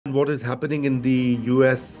What is happening in the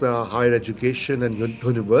US higher education and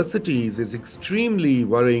universities is extremely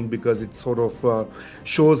worrying because it sort of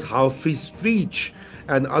shows how free speech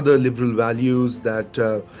and other liberal values that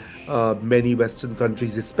many Western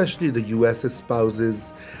countries, especially the US,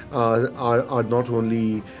 espouses, are not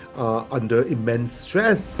only under immense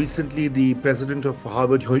stress. Recently, the president of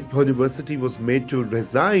Harvard University was made to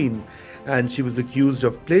resign, and she was accused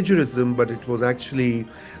of plagiarism, but it was actually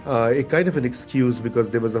a kind of an excuse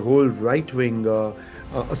because there was a whole right-wing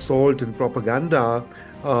assault and propaganda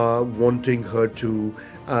wanting her to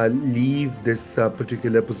leave this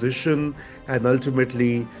particular position, and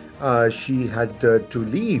ultimately she had to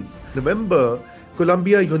leave. November,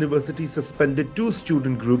 Columbia University suspended two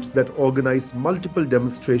student groups that organized multiple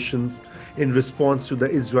demonstrations in response to the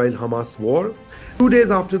Israel-Hamas war. 2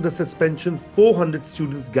 days after the suspension, 400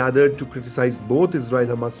 students gathered to criticize both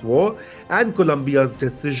Israel-Hamas war and Columbia's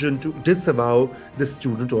decision to disavow the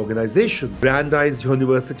student organizations. Brandeis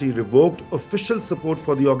University revoked official support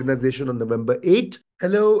for the organization on November 8.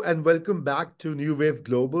 Hello and welcome back to New Wave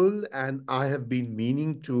Global. And I have been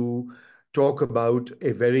meaning to talk about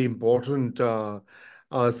a very important,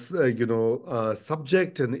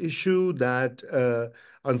 subject and issue that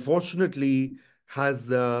unfortunately has,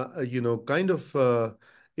 kind of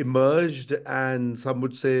emerged and some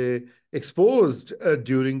would say exposed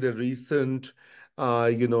during the recent,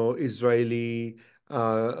 Israeli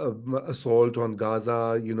assault on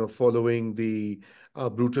Gaza, following the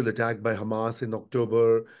brutal attack by Hamas in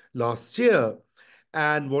October last year.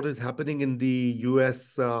 And what is happening in the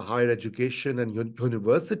US higher education and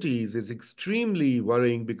universities is extremely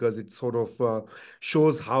worrying because it sort of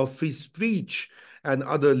shows how free speech and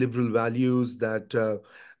other liberal values that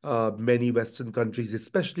many Western countries,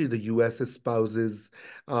 especially the US, espouses,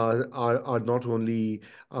 are not only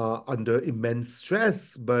under immense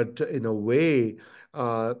stress, but in a way,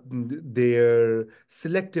 their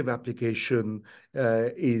selective application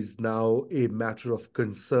is now a matter of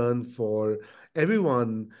concern for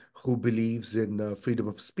everyone who believes in freedom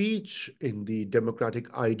of speech, in the democratic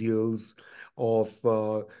ideals of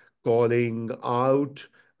calling out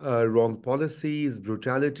wrong policies,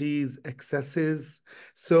 brutalities, excesses.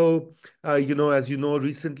 So, as you know,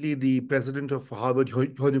 recently the president of Harvard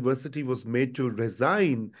University was made to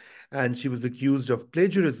resign, and she was accused of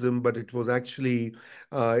plagiarism, but it was actually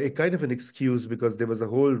a kind of an excuse because there was a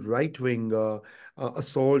whole right-wing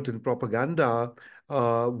assault and propaganda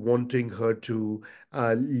wanting her to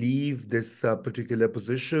leave this particular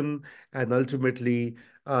position, and ultimately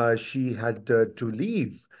she had to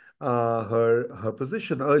leave her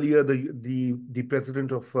position. Earlier, the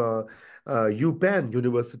president of UPenn,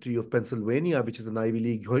 University of Pennsylvania, which is an Ivy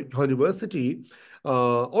League university,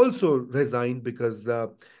 also resigned because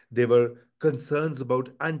there were concerns about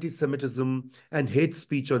anti-Semitism and hate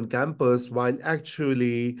speech on campus, while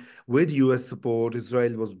actually, with US support,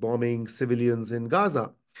 Israel was bombing civilians in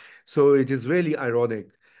Gaza. So it is really ironic.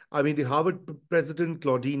 I mean, the Harvard president,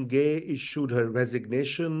 Claudine Gay, issued her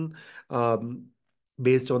resignation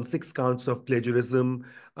based on 6 counts of plagiarism,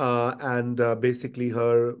 and basically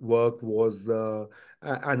her work was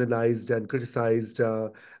analyzed and criticized,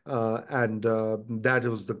 and that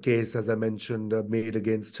was the case, as I mentioned, made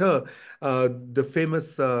against her. The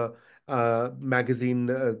famous magazine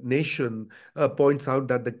Nation points out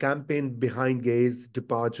that the campaign behind Gay's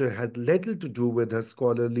departure had little to do with her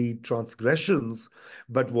scholarly transgressions,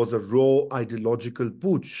 but was a raw ideological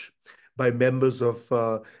putsch by members of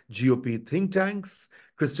GOP think tanks.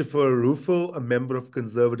 Christopher Rufo, a member of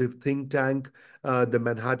conservative think tank, the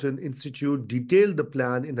Manhattan Institute, detailed the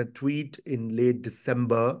plan in a tweet in late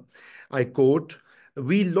December. I quote,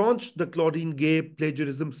 "We launched the Claudine Gay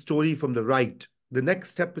plagiarism story from the right. The next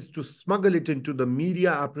step is to smuggle it into the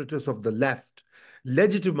media apparatus of the left,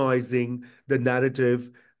 legitimizing the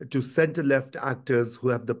narrative to center-left actors who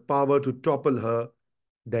have the power to topple her,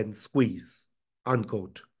 then squeeze."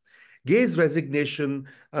 Unquote. Gay's resignation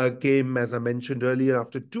came, as I mentioned earlier,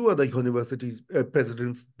 after two other universities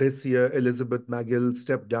presidents this year. Elizabeth Magill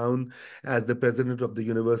stepped down as the president of the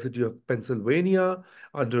University of Pennsylvania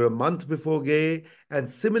under a month before Gay, and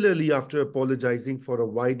similarly after apologizing for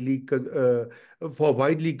widely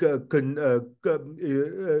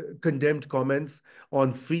condemned comments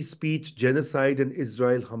on free speech, genocide, and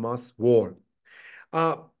Israel-Hamas war.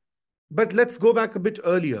 Uh, but let's go back a bit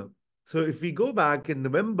earlier. So if we go back in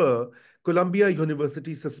November, Columbia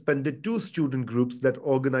University suspended two student groups that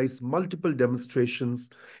organized multiple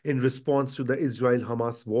demonstrations in response to the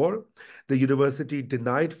Israel-Hamas war. The university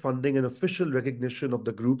denied funding and official recognition of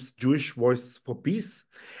the groups Jewish Voice for Peace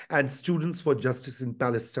and Students for Justice in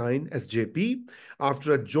Palestine, SJP,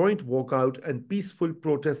 after a joint walkout and peaceful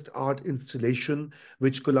protest art installation,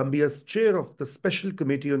 which Columbia's chair of the Special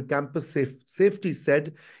Committee on Campus Safety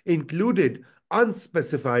said included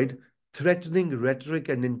unspecified threatening rhetoric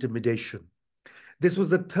and intimidation. This was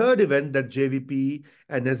the third event that JVP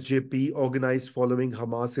and SJP organized following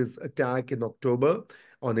Hamas's attack in October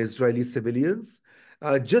on Israeli civilians.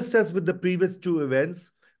 Just as with the previous two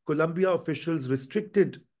events, Columbia officials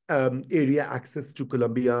restricted area access to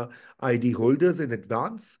Columbia ID holders in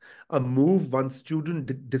advance, a move one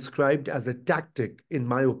student described as a tactic, in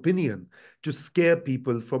my opinion, to scare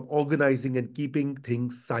people from organizing and keeping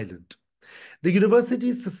things silent. The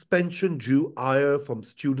university's suspension drew ire from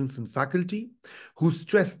students and faculty, who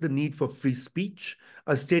stressed the need for free speech.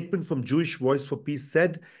 A statement from Jewish Voice for Peace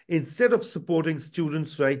said, instead of supporting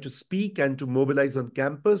students' right to speak and to mobilize on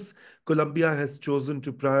campus, Columbia has chosen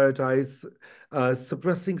to prioritize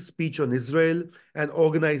suppressing speech on Israel and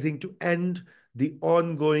organizing to end the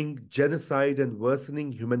ongoing genocide and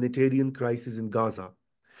worsening humanitarian crisis in Gaza.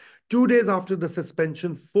 2 days after the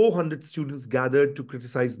suspension, 400 students gathered to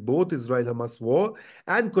criticize both Israel-Hamas war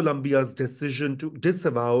and Columbia's decision to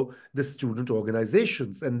disavow the student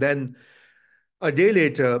organizations. And then a day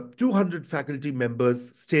later, 200 faculty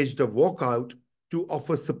members staged a walkout to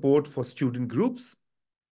offer support for student groups,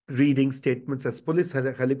 reading statements as police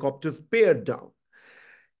helicopters peered down.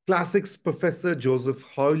 Classics professor Joseph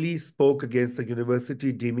Hawley spoke against the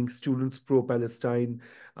university, deeming students' pro-Palestine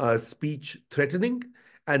speech threatening.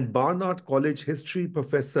 And Barnard College history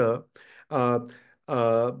professor, uh,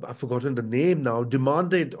 I've forgotten the name now,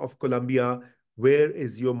 demanded of Columbia, where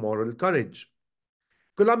is your moral courage?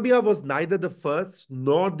 Columbia was neither the first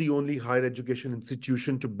nor the only higher education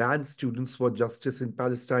institution to ban Students for Justice in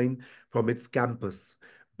Palestine from its campus.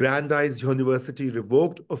 Brandeis University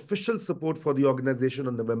revoked official support for the organization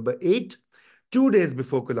on November 8, 2 days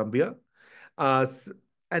before Columbia. Uh,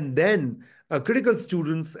 and then critical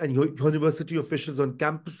students and university officials on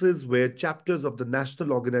campuses where chapters of the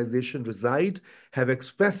national organization reside have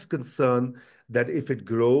expressed concern that if it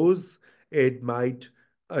grows, it might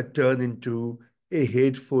turn into a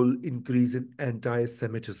hateful increase in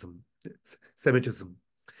anti-Semitism. Semitism.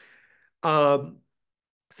 Um,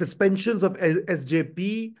 Suspensions of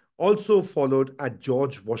SJP also followed at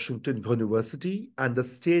George Washington University and the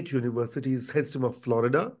State University's System of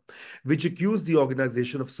Florida, which accused the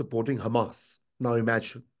organization of supporting Hamas. Now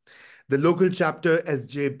imagine. The local chapter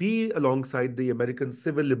SJP, alongside the American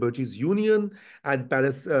Civil Liberties Union and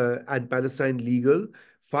Palestine Legal,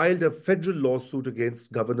 filed a federal lawsuit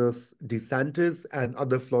against Governors DeSantis and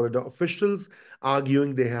other Florida officials,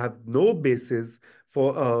 arguing they have no basis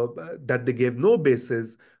for that they gave no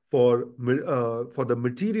basis for the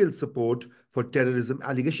material support for terrorism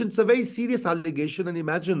allegations. It's a very serious allegation, and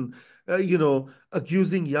imagine,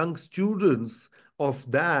 accusing young students of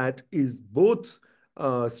that is both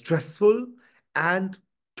stressful and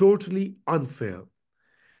totally unfair.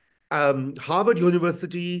 Harvard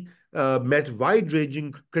University met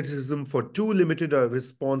wide-ranging criticism for too limited a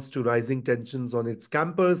response to rising tensions on its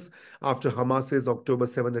campus after Hamas's October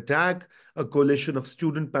 7 attack. A coalition of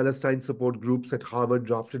student Palestine support groups at Harvard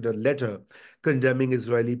drafted a letter condemning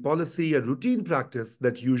Israeli policy, a routine practice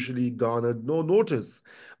that usually garnered no notice.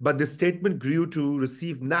 But the statement grew to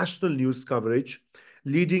receive national news coverage,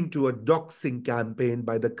 leading to a doxing campaign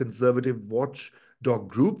by the conservative watchdog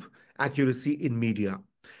group Accuracy in Media.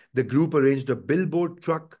 The group arranged a billboard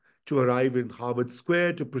truck to arrive in Harvard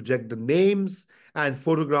Square to project the names and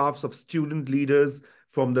photographs of student leaders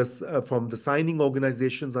from the signing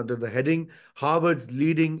organizations under the heading Harvard's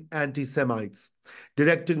Leading Anti-Semites,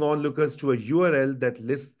 directing onlookers to a URL that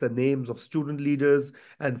lists the names of student leaders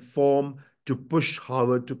and form to push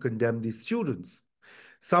Harvard to condemn these students.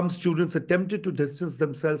 Some students attempted to distance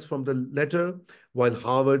themselves from the letter, while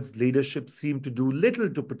Harvard's leadership seemed to do little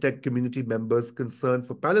to protect community members concerned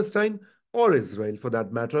for Palestine or Israel, for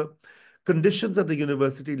that matter. Conditions at the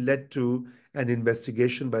university led to an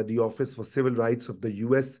investigation by the Office for Civil Rights of the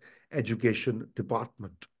U.S. Education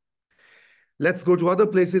Department. Let's go to other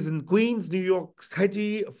places. In Queens, New York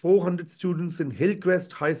City, 400 students in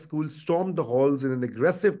Hillcrest High School stormed the halls in an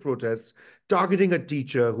aggressive protest, targeting a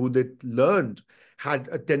teacher who they learned had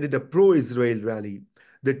attended a pro-Israel rally.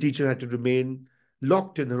 The teacher had to remain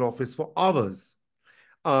locked in her office for hours.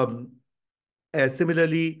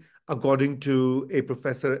 Similarly, according to a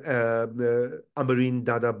professor, Amarin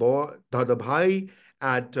Dadabhai,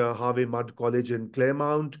 at Harvey Mudd College in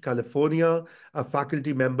Claremont, California. A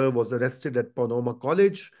faculty member was arrested at Sonoma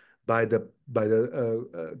College by the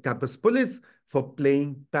campus police for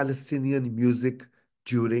playing Palestinian music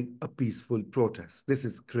during a peaceful protest. This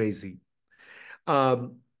is crazy.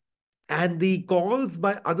 Um, and the calls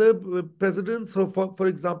by other presidents, so for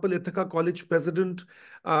example, Ithaca College president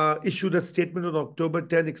issued a statement on October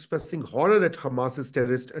 10 expressing horror at Hamas's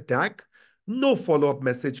terrorist attack. No follow-up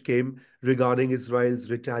message came regarding Israel's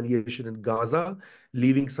retaliation in Gaza,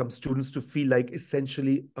 leaving some students to feel like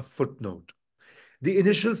essentially a footnote. The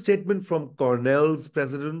initial statement from Cornell's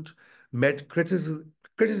president met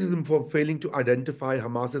criticism for failing to identify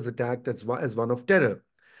Hamas's attack as one of terror.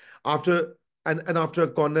 After and after a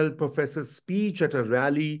Cornell professor's speech at a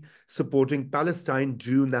rally supporting Palestine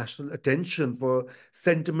drew national attention for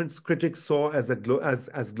sentiments critics saw as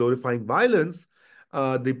glorifying violence,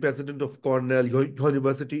 the president of Cornell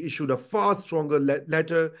University issued a far stronger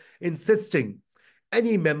letter insisting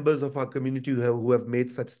any members of our community who have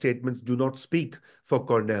made such statements do not speak for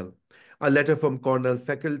Cornell. A letter from Cornell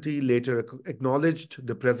faculty later acknowledged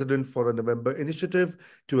the president for a November initiative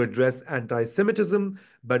to address anti-Semitism,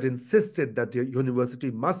 but insisted that the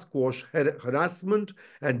university must quash harassment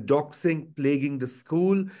and doxing plaguing the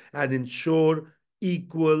school and ensure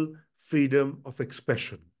equal freedom of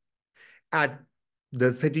expression. At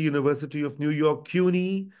the City University of New York,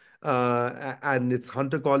 CUNY, and its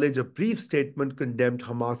Hunter College, a brief statement condemned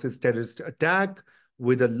Hamas's terrorist attack,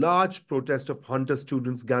 with a large protest of Hunter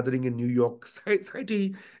students gathering in New York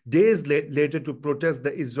City days later to protest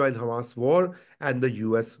the Israel-Hamas war and the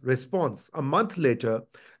U.S. response. A month later,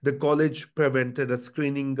 the college prevented the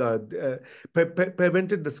screening of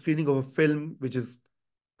a film which is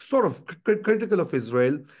sort of critical of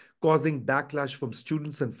Israel, causing backlash from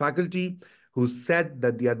students and faculty who said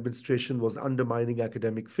that the administration was undermining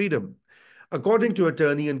academic freedom. According to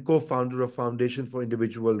attorney and co-founder of Foundation for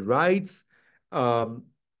Individual Rights um,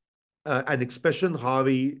 and Expression,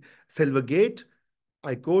 Harvey Silvergate,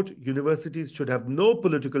 I quote, universities should have no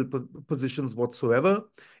political positions whatsoever.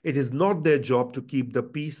 It is not their job to keep the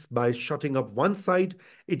peace by shutting up one side.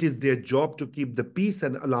 It is their job to keep the peace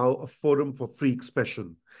and allow a forum for free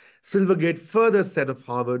expression. Silvergate further said of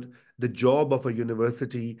Harvard, the job of a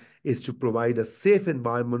university is to provide a safe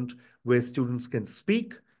environment where students can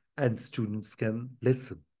speak and students can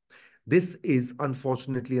listen. This is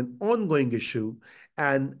unfortunately an ongoing issue.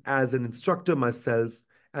 And as an instructor myself,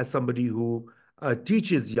 as somebody who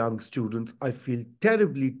teaches young students, I feel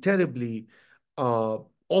terribly, terribly uh,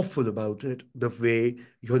 awful about it, the way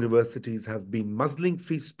universities have been muzzling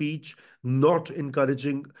free speech, not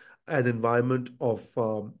encouraging an environment of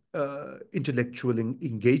intellectual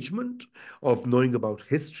engagement, of knowing about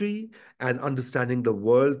history and understanding the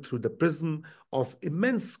world through the prism of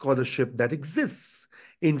immense scholarship that exists.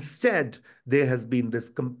 Instead, there has been this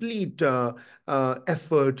complete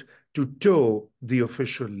effort to toe the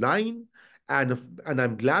official line. And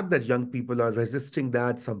I'm glad that young people are resisting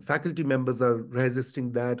that. Some faculty members are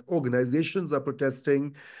resisting that. Organizations are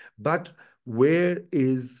protesting. But where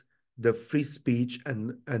is the free speech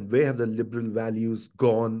and where have the liberal values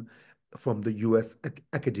gone from the US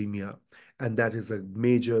academia? And that is a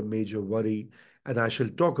major, major worry. And I shall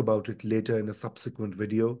talk about it later in a subsequent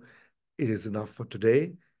video. It is enough for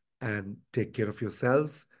today, and take care of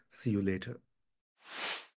yourselves. See you later.